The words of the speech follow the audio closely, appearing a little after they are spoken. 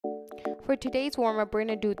For today's warm-up, we're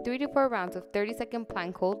going to do 3 to 4 rounds of 30-second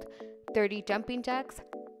plank hold, 30 jumping jacks,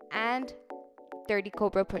 and 30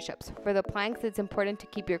 Cobra push-ups. For the planks, it's important to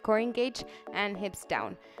keep your core engaged and hips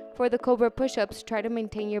down. For the Cobra push-ups, try to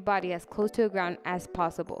maintain your body as close to the ground as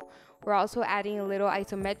possible. We're also adding a little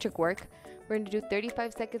isometric work. We're going to do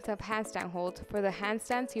 35 seconds of handstand holds. For the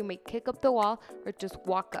handstands, you may kick up the wall or just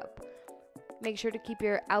walk up. Make sure to keep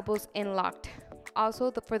your elbows in locked.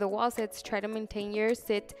 Also, for the wall sits, try to maintain your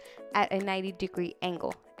sit at a 90-degree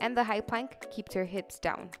angle. And the high plank keeps your hips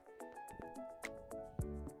down.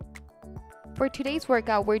 For today's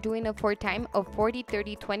workout, we're doing a 4-time of 40,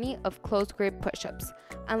 30, 20 of close grip push-ups.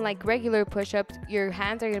 Unlike regular push-ups, your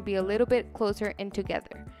hands are going to be a little bit closer in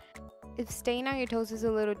together. If staying on your toes is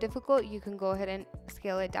a little difficult, you can go ahead and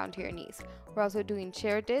scale it down to your knees. We're also doing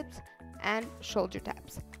chair dips and shoulder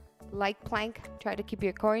taps. Like plank, try to keep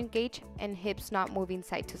your core engaged and hips not moving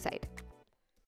side to side.